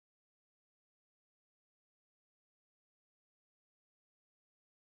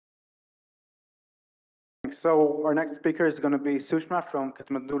So our next speaker is going to be Sushma from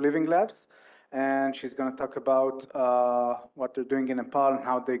Kathmandu Living Labs, and she's going to talk about what they're doing in Nepal and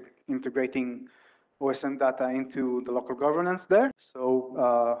how they're integrating OSM data into the local governance there. So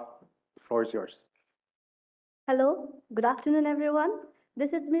the floor is yours. Hello, good afternoon everyone. This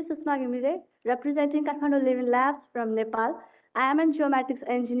is me Susma Gimire, representing Kathmandu Living Labs from Nepal. I am a geomatics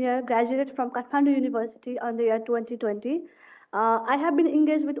engineer, graduated from Kathmandu University on the year 2020. I have been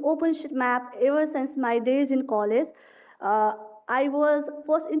engaged with OpenStreetMap ever since my days in college. Uh, I was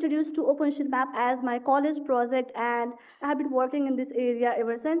first introduced to OpenStreetMap as my college project, and I have been working in this area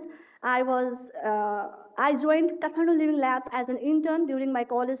ever since. I was I joined Kathmandu Living Labs as an intern during my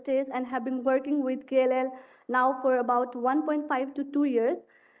college days and have been working with KLL now for about 1.5 to 2 years.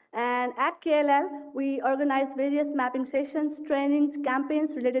 And at KLL, we organize various mapping sessions, trainings,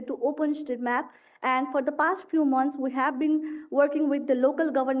 campaigns related to OpenStreetMap. And for the past few months, we have been working with the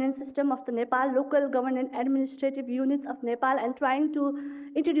local governance system of the Nepal, local governance administrative units of Nepal, and trying to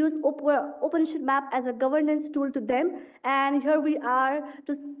introduce OpenStreetMap as a governance tool to them. And here we are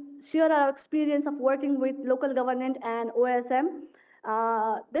to share our experience of working with local government and OSM.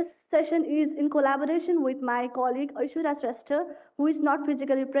 This session is in collaboration with my colleague Aishwarya Shrestha, who is not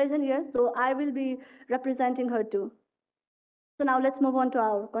physically present here, so I will be representing her too. So now let's move on to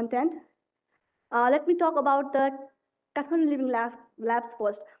our content. Let me talk about the Kathmandu Living Labs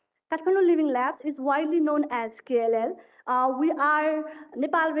first. Kathmandu Living Labs is widely known as KLL. We are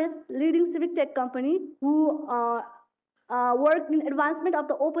Nepal-based leading civic tech company who work in advancement of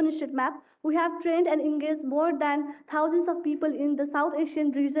the OpenStreetMap. We have trained and engaged more than thousands of people in the South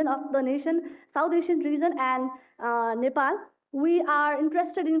Asian region of the nation, South Asian region and Nepal. We are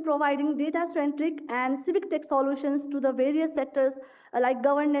interested in providing data-centric and civic tech solutions to the various sectors like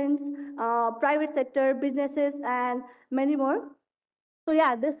governance, private sector, businesses, and many more. So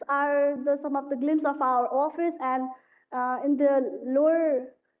yeah, these are some of the glimpses of our office, and in the lower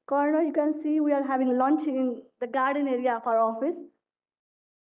corner, you can see we are having lunch in the garden area of our office.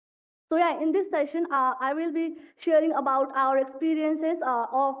 So yeah, in this session, I will be sharing about our experiences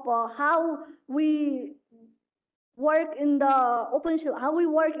of how we work in the how we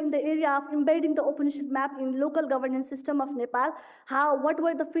work in the area of embedding the OpenStreetMap in local governance system of Nepal, what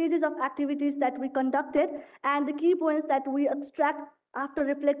were the phases of activities that we conducted, and the key points that we extract after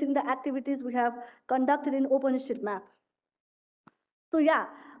reflecting the activities we have conducted in OpenStreetMap. So yeah,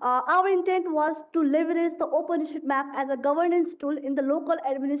 our intent was to leverage the OpenStreetMap as a governance tool in the local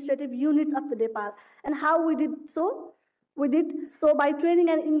administrative units of the Nepal. And how we did so? We did so by training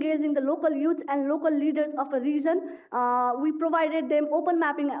and engaging the local youth and local leaders of a region. We provided them open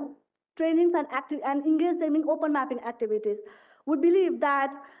mapping trainings and engaged them in open mapping activities. We believe that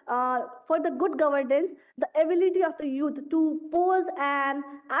for the good governance, the ability of the youth to pose and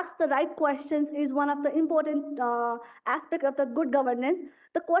ask the right questions is one of the important aspects of the good governance.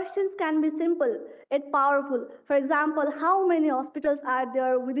 The questions can be simple yet powerful. For example, how many hospitals are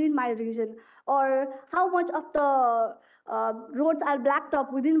there within my region? Or how much of the roads are blacked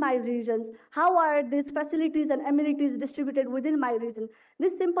up within my regions? How are these facilities and amenities distributed within my region?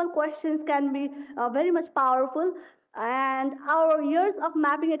 These simple questions can be very much powerful, and our years of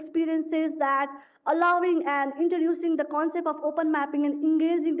mapping experiences that allowing and introducing the concept of open mapping and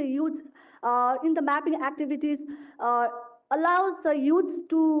engaging the youth in the mapping activities allows the youth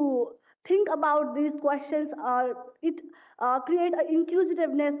to think about these questions. It creates an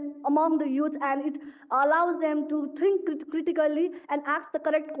inquisitiveness among the youth, and it allows them to think critically and ask the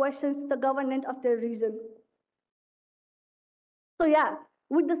correct questions to the government of their region. So yeah,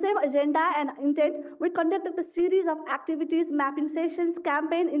 with the same agenda and intent, we conducted a series of activities, mapping sessions,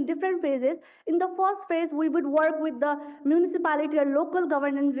 campaign in different phases. In the first phase, we would work with the municipality or local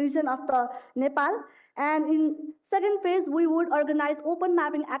governance region of the Nepal. And in second phase, we would organize open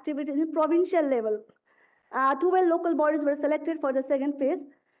mapping activities in provincial level. 12 local bodies were selected for the second phase.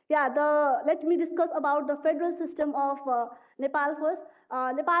 Yeah, let me discuss about the federal system of Nepal first.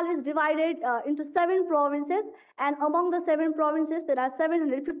 Nepal is divided into 7 provinces, and among the 7 provinces, there are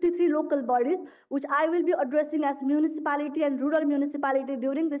 753 local bodies, which I will be addressing as municipality and rural municipality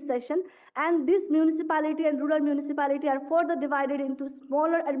during this session. And this municipality and rural municipality are further divided into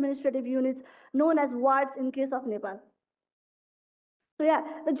smaller administrative units known as wards in case of Nepal. So yeah,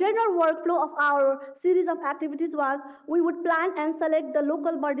 the general workflow of our series of activities was we would plan and select the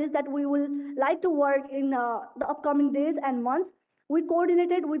local bodies that we will like to work in the upcoming days and months. We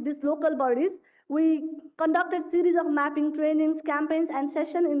coordinated with these local bodies. We conducted series of mapping trainings, campaigns, and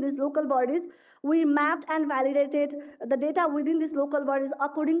sessions in these local bodies. We mapped and validated the data within these local bodies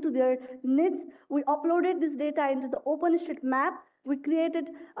according to their needs. We uploaded this data into the OpenStreetMap. We created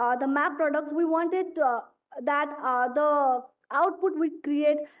the map products. We wanted that the output we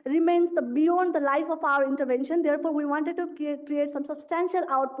create remains beyond the life of our intervention. Therefore, we wanted to create some substantial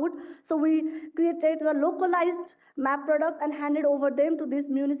output. So we created a localized map product and handed over them to these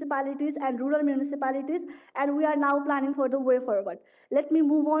municipalities and rural municipalities. And we are now planning for the way forward. Let me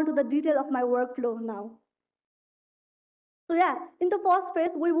move on to the detail of my workflow now. So yeah, in the first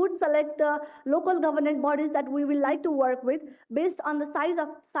phase, we would select the local government bodies that we will like to work with based on the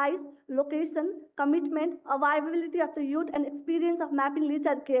size, location, commitment, availability of the youth, and experience of mapping leads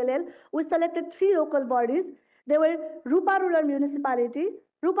at KLL. We selected 3 local bodies. They were Rupa Rural Municipality.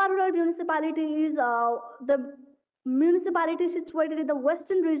 Rupa Rural Municipality is the municipality situated in the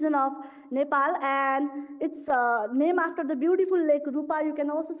western region of Nepal, and it's named after the beautiful lake Rupa. You can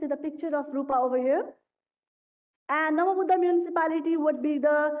also see the picture of Rupa over here. And Namabuddha municipality would be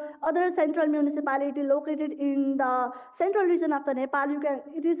the other central municipality located in the central region of the Nepal.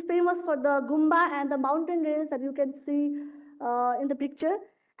 It is famous for the Gumba and the mountain range that you can see in the picture.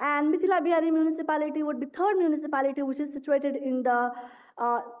 And Mithila Bihari municipality would be third municipality, which is situated in the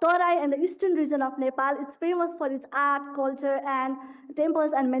Tarai and the eastern region of Nepal. It's famous for its art, culture, and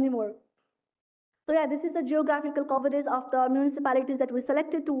temples, and many more. So yeah, this is the geographical coverage of the municipalities that we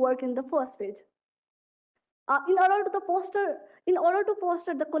selected to work in the first phase. In order to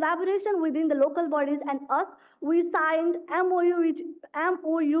foster the collaboration within the local bodies and us, we signed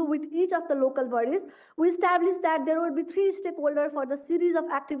MOU with each of the local bodies. We established that there would be 3 stakeholders for the series of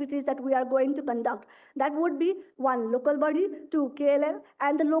activities that we are going to conduct. That would be 1 local body, 2 KLM,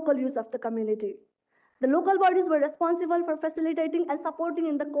 and the local use of the community. The local bodies were responsible for facilitating and supporting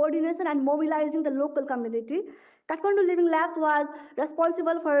in the coordination and mobilizing the local community. Kathmandu Living Labs was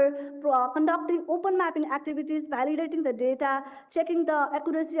responsible for conducting open mapping activities, validating the data, checking the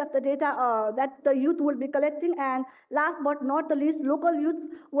accuracy of the data that the youth would be collecting, and last but not the least, local youths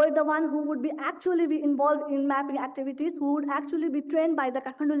were the one who would actually be involved in mapping activities, who would actually be trained by the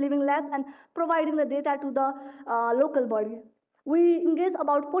Kathmandu Living Labs and providing the data to the local body. We engaged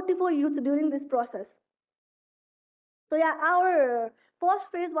about 44 youths during this process. So yeah, our first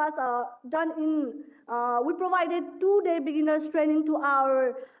phase was done in, we provided 2-day beginners training to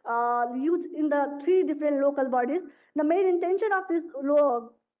our youth in the 3 different local bodies. The main intention of this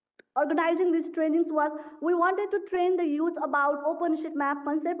organizing these trainings was we wanted to train the youth about OpenStreetMap,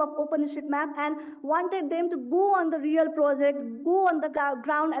 concept of OpenStreetMap, and wanted them to go on the real project, go on the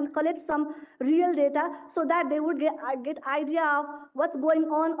ground and collect some real data so that they would get idea of what's going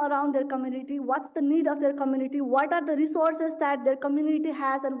on around their community, what's the need of their community, what are the resources that their community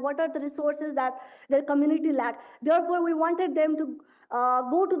has, and what are the resources that their community lacks. Therefore, we wanted them to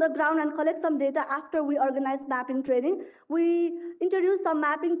go to the ground and collect some data after we organized mapping training. We introduced some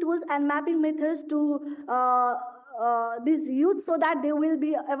mapping tools and mapping methods to these youth so that they will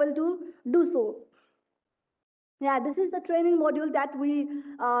be able to do so. Yeah, this is the training module that we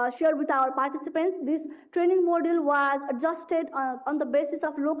shared with our participants. This training module was adjusted on the basis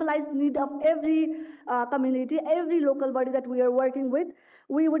of localized need of every community, every local body that we are working with.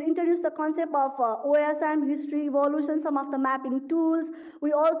 We would introduce the concept of OSM, history, evolution, some of the mapping tools.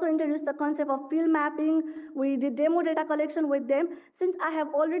 We also introduced the concept of field mapping. We did demo data collection with them. Since I have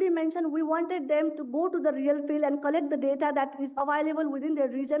already mentioned, we wanted them to go to the real field and collect the data that is available within their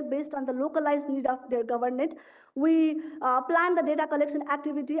region based on the localized need of their government. We plan the data collection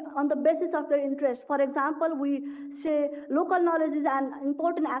activity on the basis of their interest. For example, we say local knowledge is an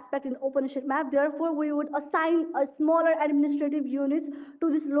important aspect in OpenStreetMap. Therefore, we would assign a smaller administrative units to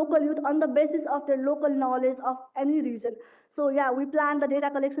this local youth on the basis of their local knowledge of any region. So yeah, we plan the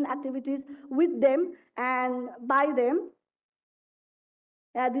data collection activities with them and by them.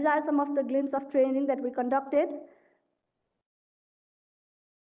 These are some of the glimpses of training that we conducted.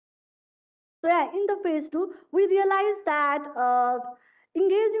 So yeah, in the phase 2, we realized that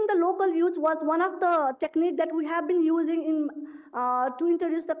engaging the local youth was one of the techniques that we have been using in to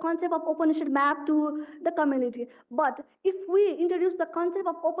introduce the concept of OpenStreetMap to the community. But if we introduce the concept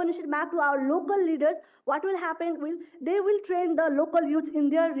of OpenStreetMap to our local leaders, what will happen will they will train the local youth in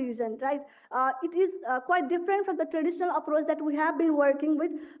their region, right? It is quite different from the traditional approach that we have been working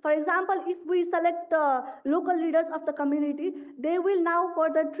with. For example, if we select the local leaders of the community, they will now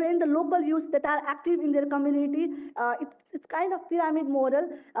further train the local youth that are active in their community. It's kind of pyramid model,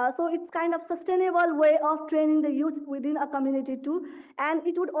 so it's kind of sustainable way of training the youth within a community too, and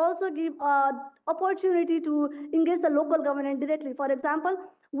it would also give opportunity to engage the local government directly. For example,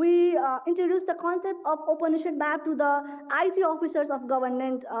 We introduced the concept of OpenStreetMap to the IT officers of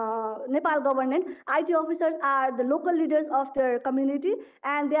government, Nepal government. IT officers are the local leaders of their community,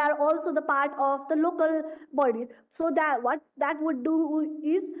 and they are also the part of the local body. So that what that would do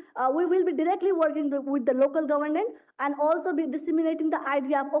is we will be directly working with the local government and also be disseminating the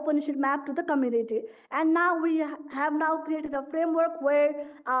idea of OpenStreetMap to the community. And now we have now created a framework where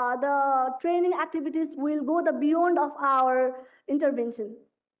the training activities will go the beyond of our intervention.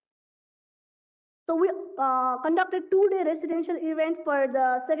 So we conducted 2-day residential event for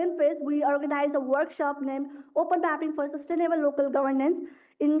the second phase. We organized a workshop named Open Mapping for Sustainable Local Governance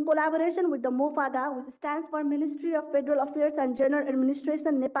in collaboration with the MOFAGA, which stands for Ministry of Federal Affairs and General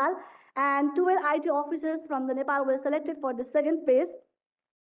Administration, Nepal, and 12 IT officers from the Nepal were selected for the second phase.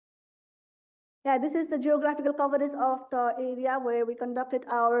 Yeah, this is the geographical coverage of the area where we conducted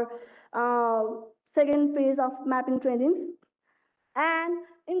our second phase of mapping trainings. And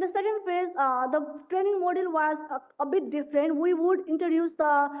in the second phase, the training module was a bit different. We would introduce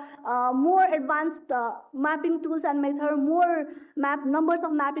the more advanced mapping tools and method, more numbers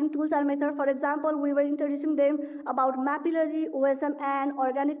of mapping tools and method. For example, we were introducing them about mapillary, OSM, and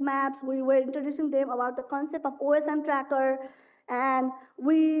organic maps. We were introducing them about the concept of OSM tracker. And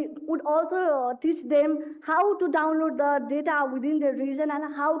we would also teach them how to download the data within their region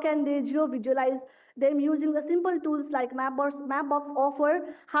and how can they geo-visualize them using the simple tools like Mapbox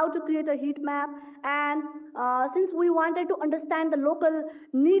offer, how to create a heat map. And since we wanted to understand the local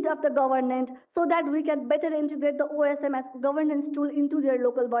need of the government so that we can better integrate the OSM as governance tool into their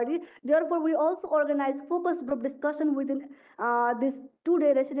local body, therefore we also organized focus group discussion within this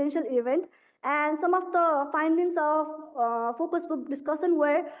 2-day residential event. And some of the findings of focus group discussion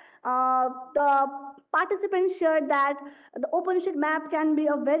were the participants shared that the OpenStreetMap can be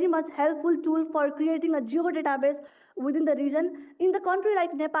a very much helpful tool for creating a geodatabase within the region. In the country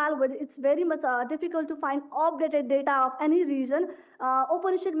like Nepal, where it's very much difficult to find updated data of any region,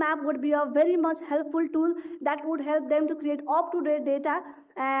 OpenStreetMap would be a very much helpful tool that would help them to create up-to-date data.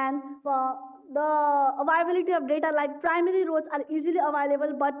 And the availability of data like primary roads are easily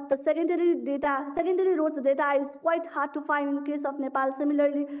available, but the secondary roads data is quite hard to find in case of Nepal.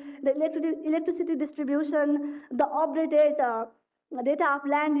 Similarly, the electricity distribution, the updated data of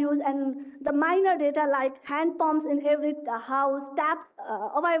land use, and the minor data like hand pumps in every house, taps,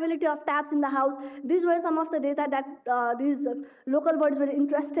 availability of taps in the house. These were some of the data that these local bodies were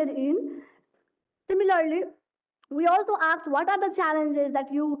interested in. Similarly, we also asked what are the challenges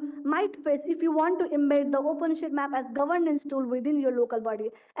that you might face if you want to embed the OpenStreetMap as governance tool within your local body.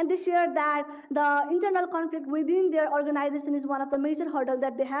 And they shared that the internal conflict within their organization is one of the major hurdles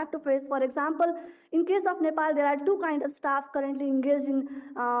that they have to face. For example, in case of Nepal, there are two kinds of staffs currently engaged in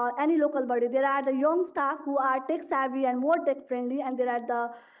any local body. There are the young staff who are tech savvy and more tech friendly, and there are the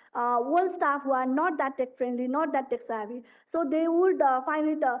old staff who are not that tech friendly, not that tech savvy. So they would find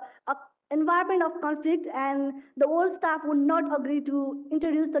it a environment of conflict, and the old staff would not agree to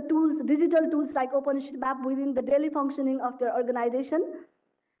introduce the tools, digital tools like OpenStreetMap within the daily functioning of their organization.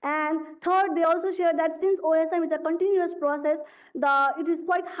 And third, they also share that since OSM is a continuous process, it is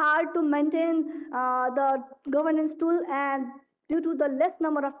quite hard to maintain the governance tool, and due to the less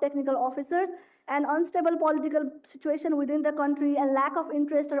number of technical officers and unstable political situation within the country and lack of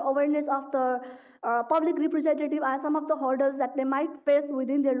interest or awareness of the public representative are some of the hurdles that they might face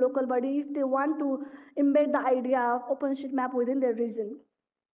within their local body if they want to embed the idea of OpenStreetMap within their region.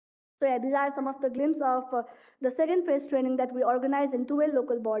 So yeah, these are some of the glimpses of the second phase training that we organize in 12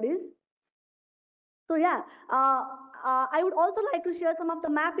 local bodies. So yeah, I would also like to share some of the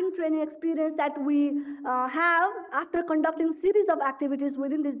mapping training experience that we have after conducting series of activities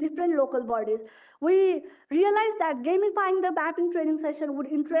within these different local bodies. We realized that gamifying the mapping training session would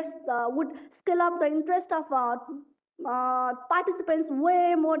scale up the interest of participants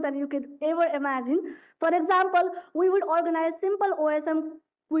way more than you could ever imagine. For example, we would organize simple OSM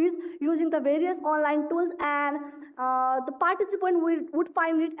quiz using the various online tools, and the participant would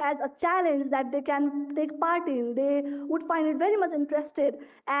find it as a challenge that they can take part in. They would find it very much interested,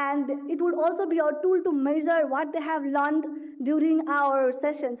 and it would also be a tool to measure what they have learned during our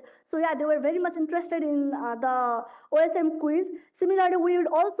sessions. So yeah, they were very much interested in the OSM quiz. Similarly, we would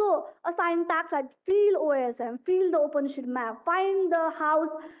also assign tasks like feel OSM, feel the OpenStreetMap, find the house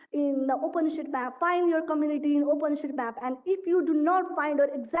in the OpenStreetMap, find your community in OpenStreetMap, and if you do not find your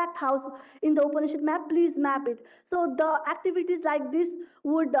exact house in the OpenStreetMap, please map it. So the activities like this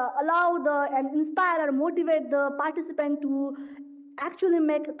would allow and inspire or motivate the participant to actually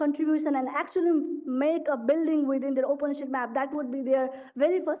make a contribution and actually make a building within their OpenStreetMap. That would be their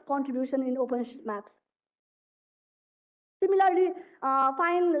very first contribution in OpenStreetMaps. Similarly,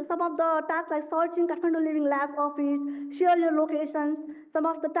 find some of the tasks like searching Kathmandu Living Labs office, share your locations. Some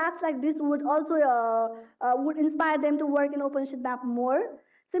of the tasks like this would also would inspire them to work in OpenStreetMap more.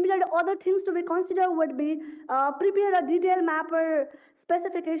 Similarly, other things to be considered would be prepare a detailed mapper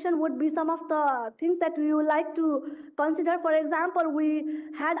specification would be some of the things that we would like to consider. For example, we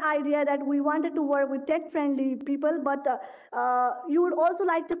had idea that we wanted to work with tech-friendly people, but you would also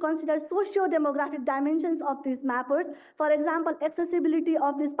like to consider socio-demographic dimensions of these mappers. For example, accessibility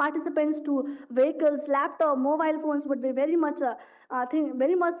of these participants to vehicles, laptop, mobile phones would be very much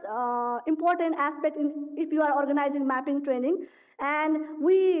important aspect in if you are organizing mapping training. And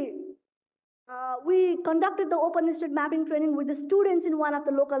we conducted the OpenStreet mapping training with the students in one of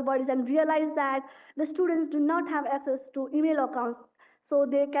the local bodies and realized that the students do not have access to email accounts, so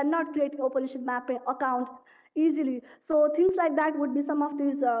they cannot create OpenStreet mapping account easily. So things like that would be some of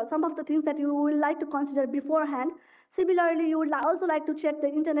the things that you will like to consider beforehand. Similarly, you would also like to check the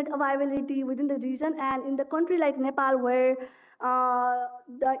internet availability within the region, and in the country like Nepal, where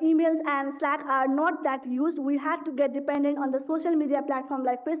the emails and Slack are not that used, we had to get dependent on the social media platform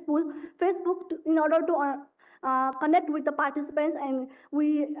like Facebook in order to connect with the participants, and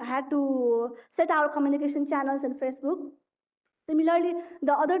we had to set our communication channels in Facebook. Similarly,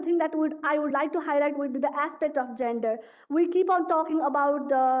 the other thing that I would like to highlight would be the aspect of gender. We keep on talking about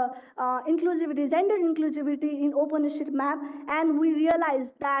the inclusivity, gender inclusivity in OpenStreetMap, and we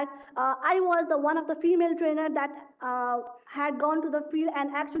realized that I was one of the female trainer that had gone to the field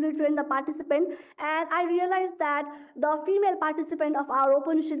and actually trained the participant, and I realized that the female participant of our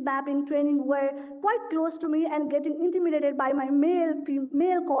OpenStreet mapping training were quite close to me and getting intimidated by my male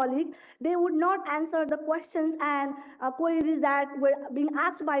colleague. They would not answer the questions and queries that were being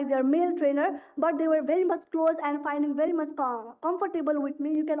asked by their male trainer, but they were very much close and finding very much comfortable with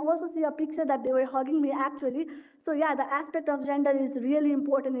me. You can also see a picture that they were hugging me actually. So yeah, the aspect of gender is really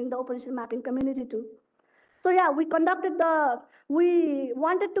important in the OpenStreet mapping community too. So yeah, we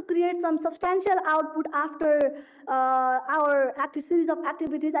wanted to create some substantial output after our series of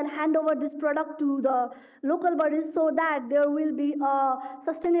activities and hand over this product to the local bodies so that there will be a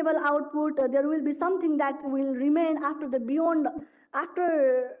sustainable output. There will be something that will remain after the beyond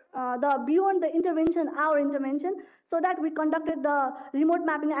the intervention, our intervention. So that we conducted the remote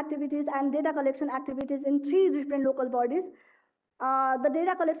mapping activities and data collection activities in 3 different local bodies. The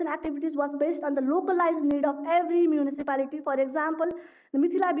data collection activities was based on the localized need of every municipality. For example, the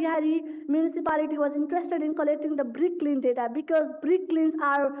Mithila Bihari municipality was interested in collecting the brick clean data because brick cleans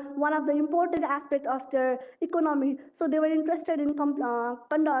are one of the important aspects of their economy. So they were interested in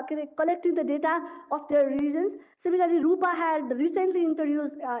collecting the data of their regions. Similarly, Rupa had recently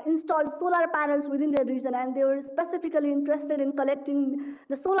installed solar panels within their region, and they were specifically interested in collecting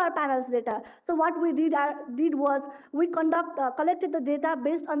the solar panels data. So what we did was we collected the data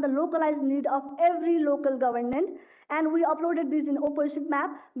based on the localized need of every local government, and we uploaded this in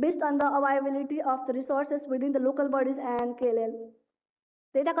OpenStreetMap based on the availability of the resources within the local bodies and KLL.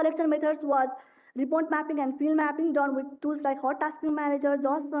 Data collection methods was remote mapping and field mapping done with tools like Hot Tasking Manager,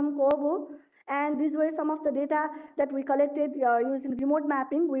 JOSM, Kobo. And these were some of the data that we collected using remote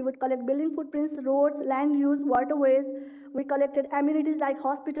mapping. We would collect building footprints, roads, land use, waterways. We collected amenities like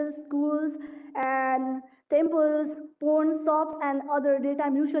hospitals, schools, and temples, ponds, shops, and other data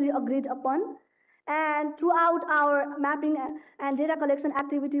mutually agreed upon. And throughout our mapping and data collection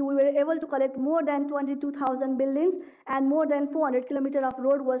activity, we were able to collect more than 22,000 buildings, and more than 400 kilometers of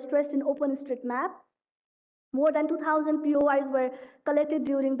road was traced in OpenStreetMap. More than 2,000 POIs were collected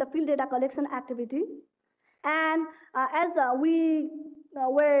during the field data collection activity. And as we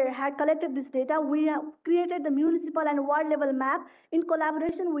had collected this data, we created the municipal and ward level map in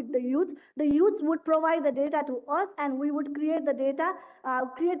collaboration with the youth. The youth would provide the data to us, and we would create the data,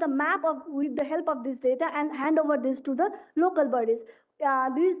 create the map with the help of this data, and hand over this to the local bodies.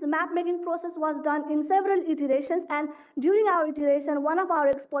 This map making process was done in several iterations, and during our iteration, one of our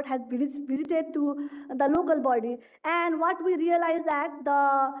experts has visited to the local body, and what we realized that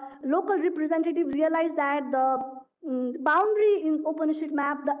the local representative realized that the boundary in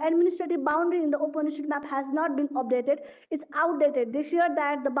OpenStreetMap, the administrative boundary in the OpenStreetMap has not been updated. It's outdated. They shared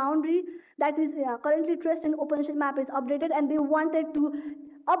that the boundary that is currently traced in OpenStreetMap is updated, and they wanted to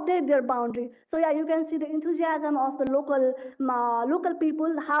update their boundary. So yeah, you can see the enthusiasm of the local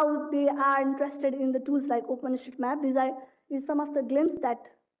people, how they are interested in the tools like OpenStreetMap. These some of the glimpses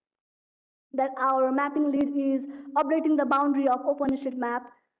that our mapping lead is updating the boundary of OpenStreetMap.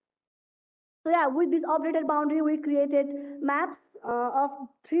 So yeah, with this updated boundary, we created maps of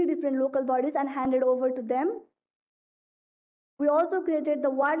 3 different local bodies and handed over to them. We also created the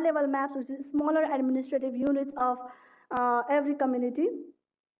ward level maps, which is smaller administrative units of every community,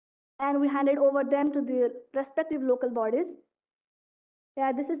 and we handed over them to the respective local bodies.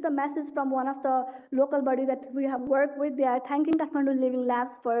 Yeah, this is the message from one of the local bodies that we have worked with. They are thanking Kathmandu Living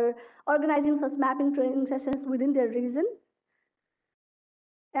Labs for organizing such mapping training sessions within their region.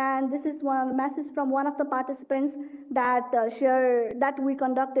 And this is one message from one of the participants that that we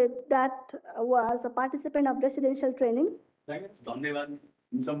conducted, that was a participant of residential training.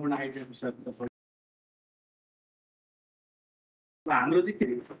 हाम्रो चाहिँ के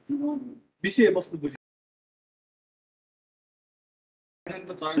विषय वस्तु बुझ्नु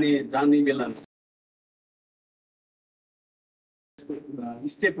जाने बेला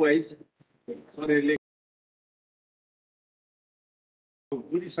step wise शरीरले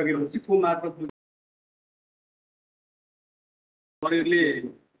बुझिसकेपछि को मार्फत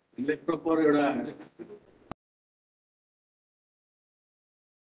शरीरले प्रपर एउटा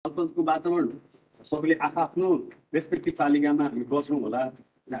अल्पको वातावरण सबैले आफ्नो रेस्पेक्टिभ पालिकामा हामी बस्छौँ होला.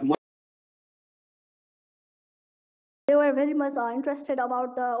 They were very much interested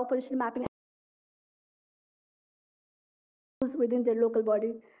about the operational mapping within their local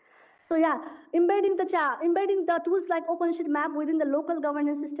body. So yeah, embedding the tools like OpenStreetMap within the local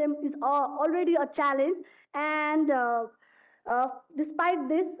governance system is already a challenge. And despite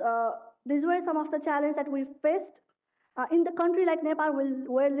this, these were some of the challenges that we faced. In the country like Nepal,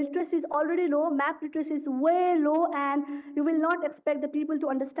 where literacy is already low, map literacy is way low, and you will not expect the people to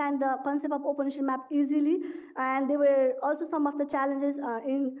understand the concept of OpenStreetMap easily. And there were also some of the challenges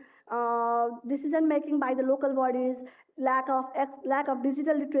in decision making by the local bodies, lack of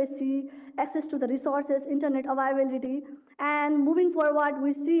digital literacy, access to the resources, internet availability. And moving forward,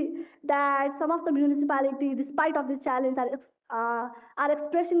 we see that some of the municipalities, despite of this challenge, are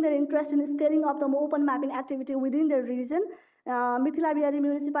expressing their interest in scaling up the open mapping activity within their region. Mithila Bihari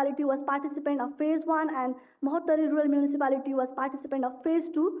municipality was participant of phase 1, and Mahottari rural municipality was participant of phase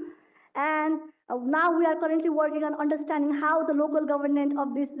 2. And now we are currently working on understanding how the local government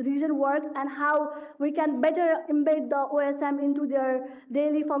of this region works and how we can better embed the OSM into their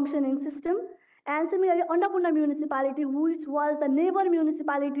daily functioning system. And similarly, Annapurna municipality, which was the neighbor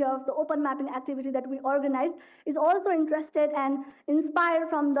municipality of the open mapping activity that we organized, is also interested and inspired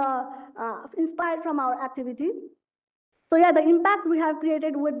from our activity. So yeah, the impact we have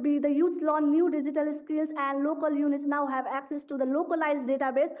created would be the youth learn new digital skills, and local units now have access to the localized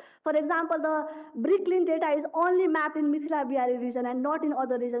database. For example, the Bricklin data is only mapped in Mithila Bihari region and not in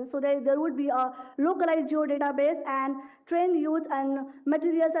other regions. So there would be a localized geo database and train youth and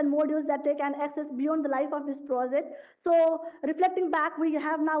materials and modules that they can access beyond the life of this project. So reflecting back, we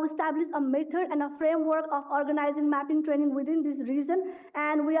have now established a method and a framework of organizing mapping training within this region,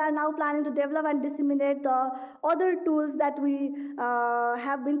 and we are now planning to develop and disseminate the other tools that we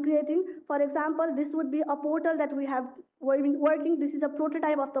have been creating. For example, this would be a portal that we have been working. This is a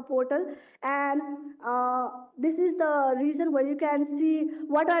prototype of the portal, and this is the region where you can see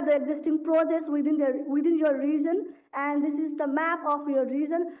what are the existing projects within your region, and this is the map of your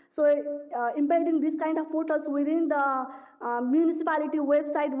region. So embedding this kind of portals within the municipality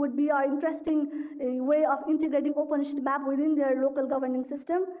website would be an interesting way of integrating OpenStreetMap within their local governing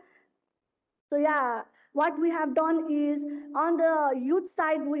system. So yeah, what we have done is, on the youth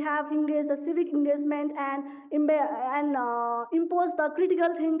side, we have engaged the civic engagement and imposed the critical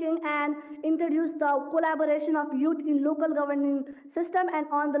thinking and introduced the collaboration of youth in local governing system. And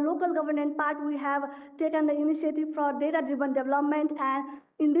on the local governance part, we have taken the initiative for data-driven development, and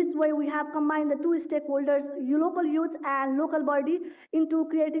in this way, we have combined the two stakeholders, local youth and local body, into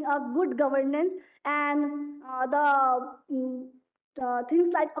creating a good governance. And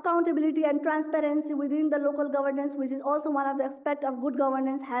things like accountability and transparency within the local governance, which is also one of the aspects of good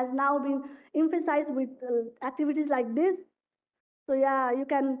governance, has now been emphasized with activities like this. So yeah, we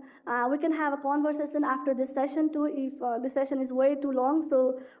can have a conversation after this session too, if the session is way too long.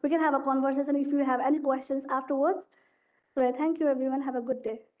 So we can have a conversation if you have any questions afterwards. So thank you everyone, have a good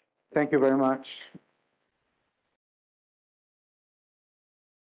day. Thank you very much.